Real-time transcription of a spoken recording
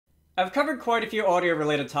I've covered quite a few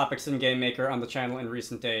audio-related topics in GameMaker on the channel in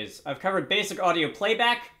recent days. I've covered basic audio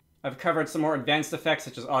playback, I've covered some more advanced effects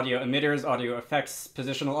such as audio emitters, audio effects,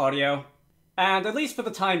 positional audio, and at least for the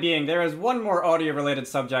time being, there is one more audio-related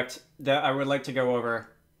subject that I would like to go over.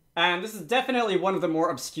 And this is definitely one of the more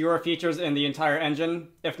obscure features in the entire engine,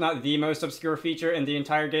 if not the most obscure feature in the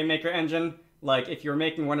entire GameMaker engine. Like, if you're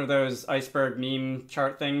making one of those iceberg meme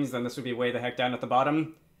chart things, then this would be way the heck down at the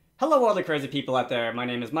bottom. Hello all the crazy people out there, my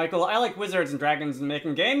name is Michael, I like wizards and dragons and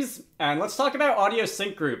making games, and let's talk about audio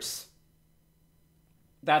sync groups.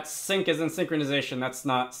 That's sync as in synchronization, that's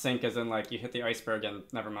not sync as in like you hit the iceberg and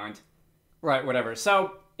never mind. Right, whatever.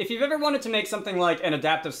 So, if you've ever wanted to make something like an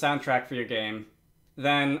adaptive soundtrack for your game,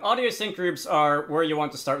 then audio sync groups are where you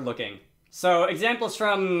want to start looking. So, examples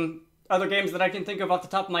from other games that I can think of off the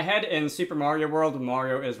top of my head, in Super Mario World, when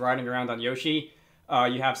Mario is riding around on Yoshi,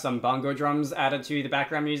 you have some bongo drums added to the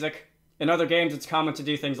background music. In other games, it's common to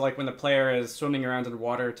do things like when the player is swimming around in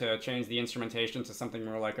water to change the instrumentation to something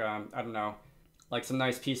more like, I don't know, like some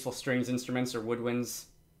nice peaceful strings instruments or woodwinds,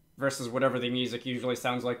 versus whatever the music usually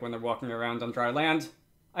sounds like when they're walking around on dry land.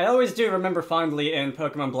 I always do remember fondly in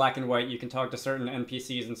Pokemon Black and White, you can talk to certain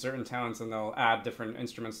NPCs in certain towns and they'll add different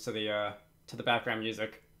instruments to the background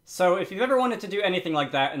music. So if you've ever wanted to do anything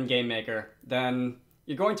like that in GameMaker, then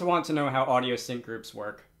you're going to want to know how audio sync groups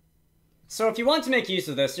work. So if you want to make use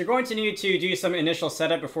of this, you're going to need to do some initial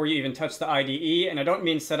setup before you even touch the IDE, and I don't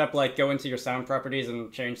mean setup like go into your sound properties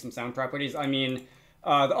and change some sound properties. I mean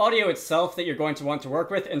the audio itself that you're going to want to work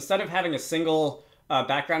with. Instead of having a single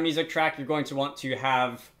background music track, you're going to want to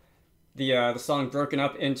have the song broken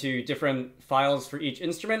up into different files for each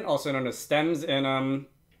instrument, also known as stems in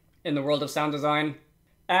the world of sound design.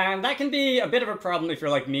 And that can be a bit of a problem if you're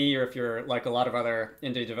like me, or if you're like a lot of other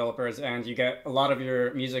indie developers and you get a lot of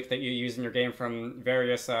your music that you use in your game from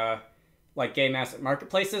various like game asset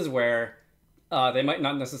marketplaces where they might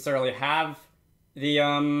not necessarily have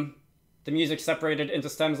the music separated into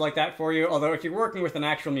stems like that for you. Although if you're working with an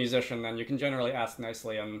actual musician, then you can generally ask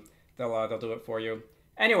nicely and they'll do it for you.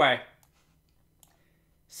 Anyway,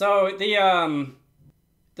 so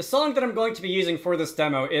the song that I'm going to be using for this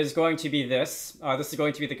demo is going to be this. This is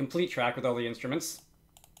going to be the complete track with all the instruments.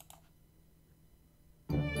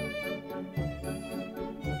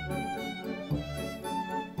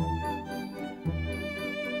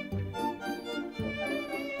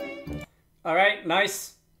 Alright,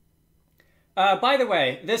 nice. By the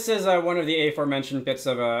way, this is one of the aforementioned bits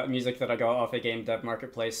of music that I got off a game dev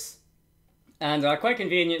marketplace. And quite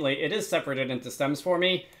conveniently, it is separated into stems for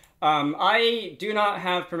me. I do not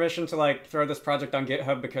have permission to like throw this project on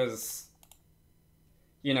GitHub because,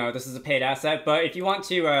 you know, this is a paid asset. But if you want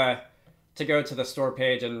to go to the store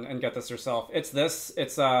page and get this yourself, it's this.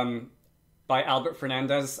 It's by Albert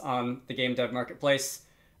Fernandez on the Game Dev Marketplace.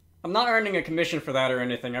 I'm not earning a commission for that or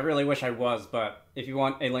anything. I really wish I was, but if you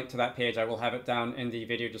want a link to that page, I will have it down in the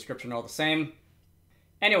video description all the same.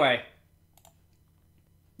 Anyway,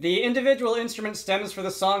 the individual instrument stems for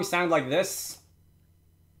the song sound like this.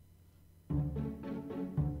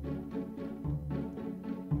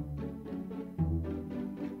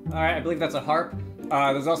 Alright, I believe that's a harp.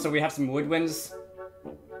 There's also, we have some woodwinds.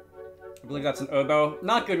 I believe that's an oboe.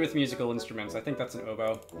 Not good with musical instruments. I think that's an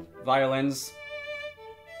oboe. Violins.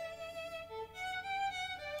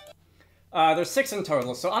 There's 6 in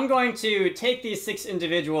total, so I'm going to take these 6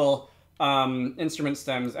 individual instrument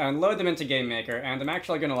stems and load them into GameMaker, and I'm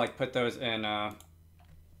actually going to like put those in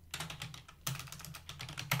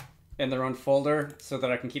their own folder so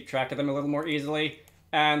that I can keep track of them a little more easily.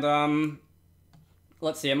 And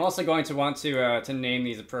let's see, I'm also going to want to name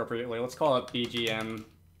these appropriately. Let's call it BGM.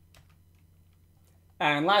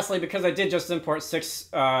 And lastly, because I did just import 6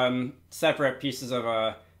 separate pieces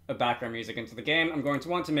of background music into the game, I'm going to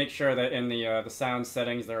want to make sure that in the sound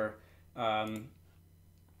settings, the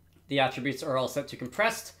attributes are all set to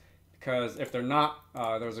compressed, because if they're not,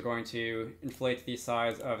 those are going to inflate the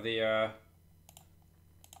size of the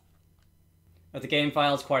game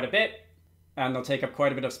files quite a bit, and they'll take up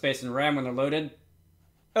quite a bit of space in RAM when they're loaded.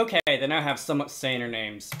 Okay, they now have somewhat saner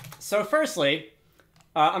names. So firstly,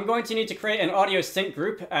 I'm going to need to create an audio sync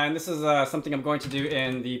group, and this is something I'm going to do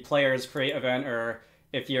in the players create event, or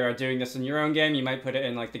if you're doing this in your own game, you might put it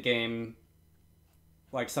in like the game,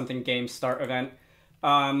 like something game start event.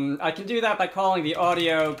 I can do that by calling the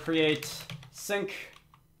audio create sync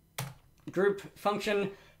group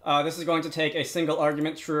function. This is going to take a single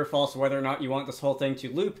argument, true or false, whether or not you want this whole thing to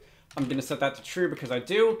loop. I'm going to set that to true because I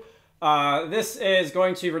do. This is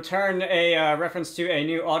going to return a reference to a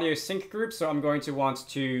new audio sync group, so I'm going to want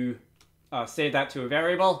to save that to a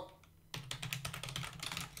variable.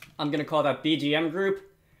 I'm going to call that BGM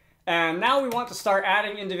group. And now we want to start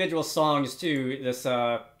adding individual songs to this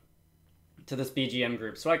BGM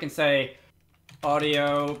group. So I can say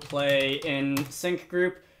audio play in sync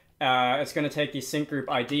group. It's going to take the sync group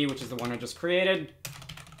ID, which is the one I just created,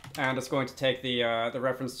 and it's going to take the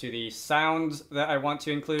reference to the sound that I want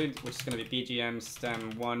to include, which is going to be BGM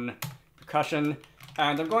stem 1 percussion.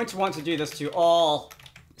 And I'm going to want to do this to all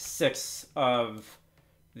 6 of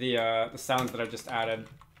the sounds that I just added.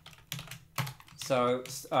 So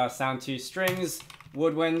sound 2 strings,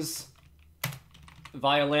 woodwinds,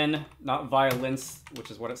 violin, not violins,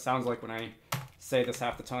 which is what it sounds like when I say this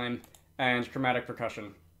half the time, and chromatic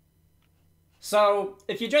percussion. So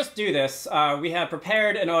if you just do this, we have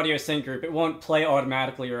prepared an audio sync group. It won't play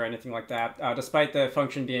automatically or anything like that. Despite the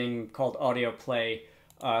function being called audio play,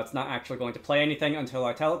 it's not actually going to play anything until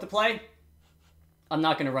I tell it to play. I'm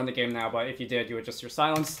not going to run the game now, but if you did, you would just hear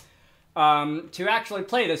silence. To actually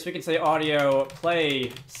play this, we can say audio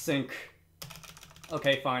play sync.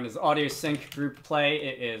 Okay, fine. Is audio sync group play?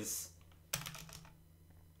 It is.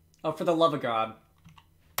 Oh, for the love of God.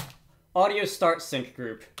 Audio start sync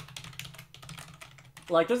group.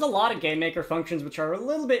 Like, there's a lot of GameMaker functions which are a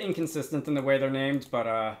little bit inconsistent in the way they're named,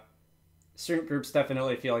 but sync groups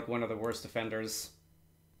definitely feel like one of the worst offenders.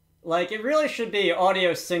 Like, it really should be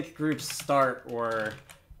audio sync group start, or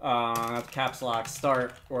caps lock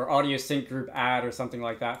start, or audio sync group add, or something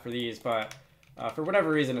like that for these, but for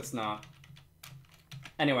whatever reason it's not.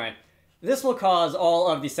 Anyway, this will cause all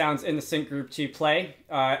of the sounds in the sync group to play,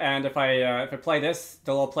 and if I play this,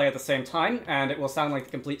 they'll all play at the same time, and it will sound like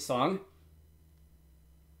the complete song.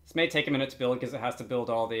 This may take a minute to build because it has to build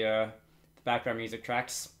all the background music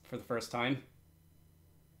tracks for the first time.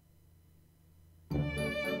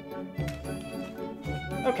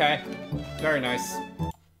 Okay, very nice.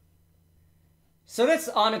 So this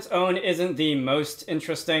on its own isn't the most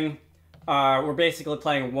interesting. We're basically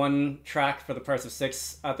playing one track for the price of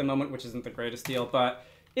 6 at the moment, which isn't the greatest deal, but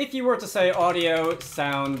if you were to say audio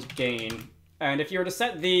sound gain, and if you were to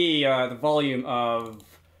set the volume of,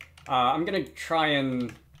 I'm gonna try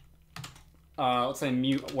and let's say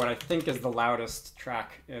mute what I think is the loudest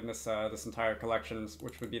track in this this entire collection,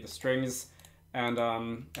 which would be the strings, and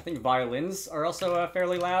I think violins are also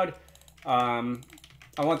fairly loud.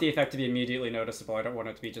 I want the effect to be immediately noticeable. I don't want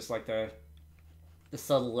it to be just like the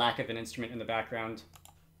subtle lack of an instrument in the background.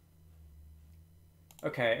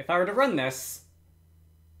 Okay, if I were to run this,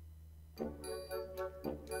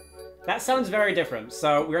 that sounds very different.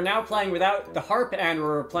 So we're now playing without the harp, and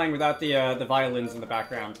we're playing without the violins in the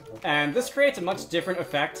background. And this creates a much different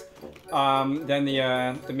effect than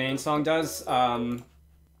the main song does.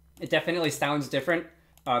 It definitely sounds different.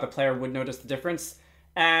 The player would notice the difference.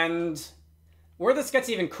 And where this gets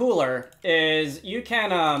even cooler is you can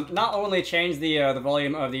not only change the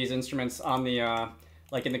volume of these instruments on the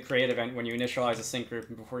like in the create event when you initialize a sync group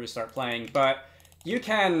and before you start playing, but you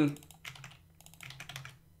can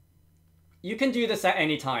do this at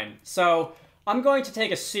any time. So I'm going to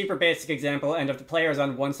take a super basic example, and if the player is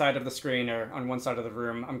on one side of the screen or on one side of the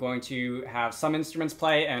room, I'm going to have some instruments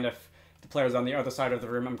play, and if the player is on the other side of the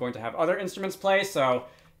room, I'm going to have other instruments play. So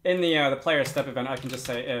in the player step event, I can just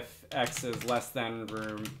say if x is less than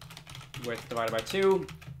room width divided by 2,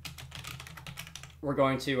 we're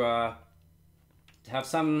going to have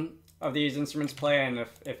some of these instruments play, and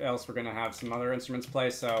if else, we're going to have some other instruments play.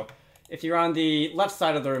 So if you're on the left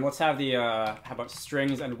side of the room, let's have the how about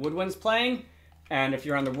strings and woodwinds playing, and if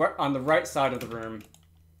you're on the right side of the room,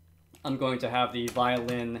 I'm going to have the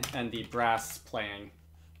violin and the brass playing,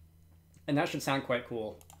 and that should sound quite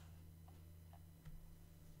cool.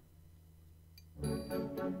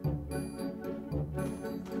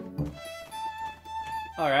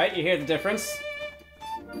 Alright, you hear the difference.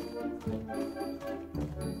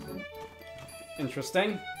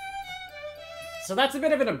 Interesting. So that's a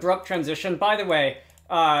bit of an abrupt transition. By the way,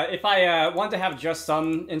 if I want to have just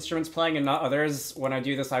some instruments playing and not others, when I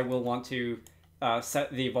do this I will want to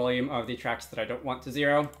set the volume of the tracks that I don't want to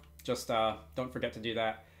 0. Just don't forget to do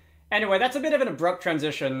that. Anyway, that's a bit of an abrupt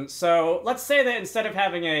transition. So let's say that instead of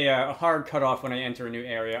having a hard cutoff when I enter a new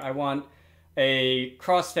area, I want a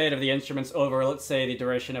crossfade of the instruments over, let's say, the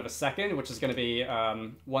duration of a second, which is going to be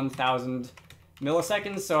 1,000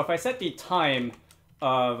 milliseconds. So if I set the time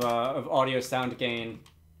of audio sound gain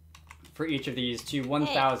for each of these to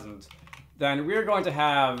 1,000, then we're going to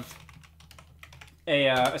have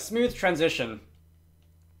a smooth transition.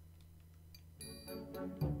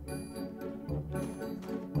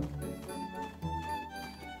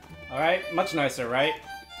 Alright, much nicer, right?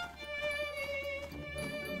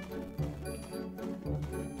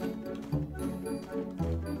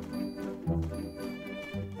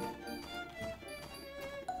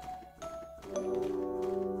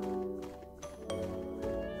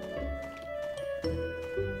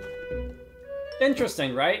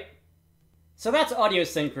 Interesting, right? So that's audio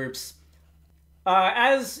sync groups.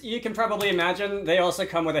 As you can probably imagine, they also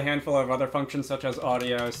come with a handful of other functions such as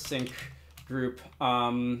audio sync group,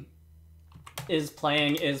 is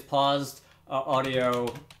playing, is paused,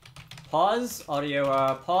 audio pause,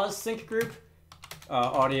 pause sync group,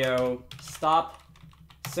 audio stop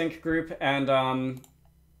sync group, and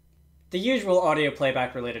the usual audio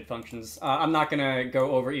playback related functions. I'm not going to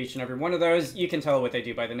go over each and every one of those. You can tell what they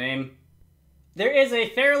do by the name. There is a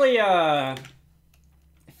fairly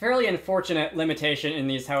unfortunate limitation in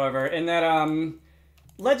these, however, in that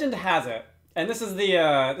legend has it, and this is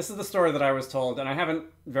the story that I was told, and I haven't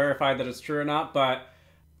verified that it's true or not, but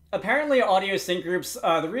apparently audio sync groups,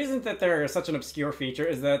 the reason that they're such an obscure feature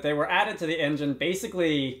is that they were added to the engine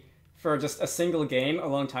basically for just a single game a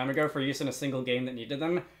long time ago, for use in a single game that needed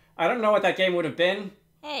them. I don't know what that game would have been.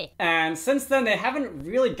 Hey. And since then, they haven't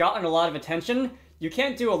really gotten a lot of attention. You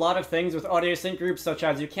can't do a lot of things with audio sync groups, such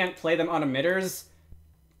as you can't play them on emitters,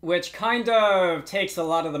 which kind of takes a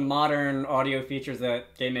lot of the modern audio features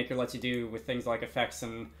that GameMaker lets you do with things like effects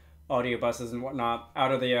and audio buses and whatnot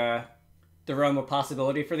out of the realm of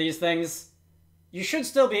possibility for these things. You should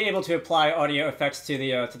still be able to apply audio effects to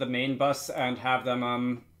the main bus and have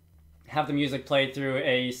the music played through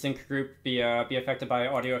a sync group be affected by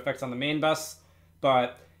audio effects on the main bus,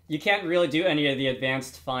 but you can't really do any of the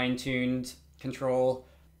advanced fine-tuned control,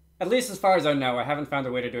 at least as far as I know. I haven't found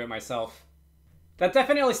a way to do it myself. That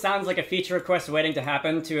definitely sounds like a feature request waiting to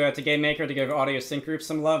happen to GameMaker to give audio sync groups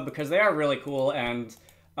some love, because they are really cool, and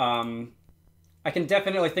I can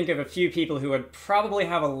definitely think of a few people who would probably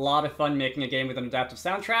have a lot of fun making a game with an adaptive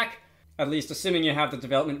soundtrack, at least assuming you have the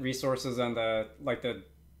development resources and the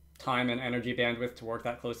time and energy bandwidth to work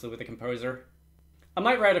that closely with the composer. I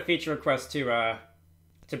might write a feature request to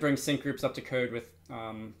bring sync groups up to code with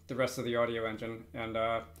the rest of the audio engine, and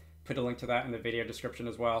put a link to that in the video description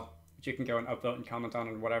as well, which you can go and upvote and comment on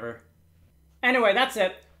and whatever. Anyway, that's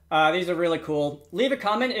it. These are really cool. Leave a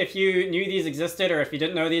comment if you knew these existed, or if you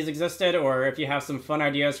didn't know these existed, or if you have some fun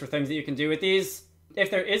ideas for things that you can do with these. If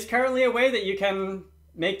there is currently a way that you can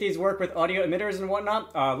make these work with audio emitters and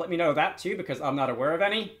whatnot, let me know that too, because I'm not aware of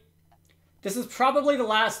any. This is probably the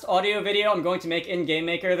last audio video I'm going to make in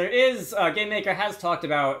GameMaker. GameMaker has talked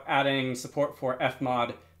about adding support for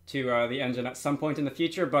FMOD to the engine at some point in the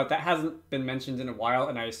future, but that hasn't been mentioned in a while,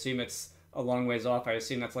 and I assume it's a long ways off. I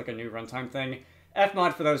assume that's like a new runtime thing.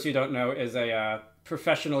 FMOD, for those who don't know, is a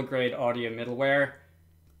professional-grade audio middleware,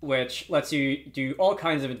 which lets you do all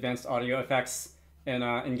kinds of advanced audio effects in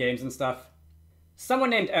games and stuff.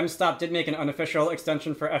 Someone named mstop did make an unofficial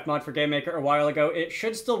extension for FMOD for GameMaker a while ago. It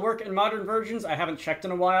should still work in modern versions. I haven't checked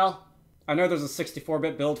in a while. I know there's a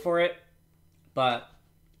 64-bit build for it, but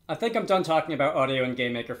I think I'm done talking about audio in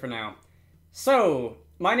GameMaker for now. So,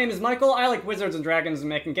 my name is Michael. I like wizards and dragons and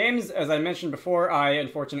making games. As I mentioned before, I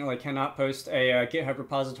unfortunately cannot post a GitHub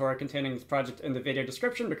repository containing this project in the video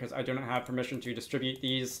description because I do not have permission to distribute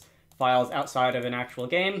these files outside of an actual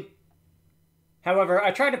game. However, I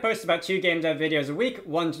try to post about 2 game dev videos a week,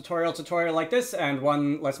 one tutorial like this, and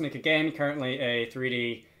one Let's Make a Game, currently a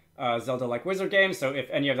 3D Zelda-like wizard game, so if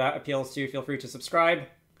any of that appeals to you, feel free to subscribe.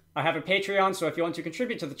 I have a Patreon, so if you want to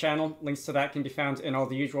contribute to the channel, links to that can be found in all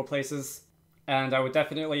the usual places, and I would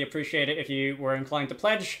definitely appreciate it if you were inclined to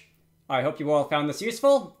pledge. I hope you all found this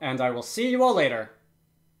useful, and I will see you all later.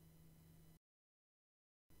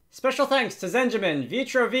 Special thanks to Zenjamin,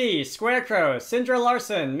 Vitro V, Squarecrow, Syndra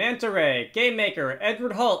Larson, Manta Ray, GameMaker,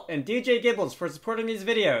 Edward Holt, and DJ Gibbles for supporting these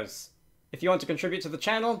videos. If you want to contribute to the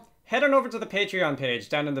channel, head on over to the Patreon page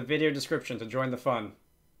down in the video description to join the fun.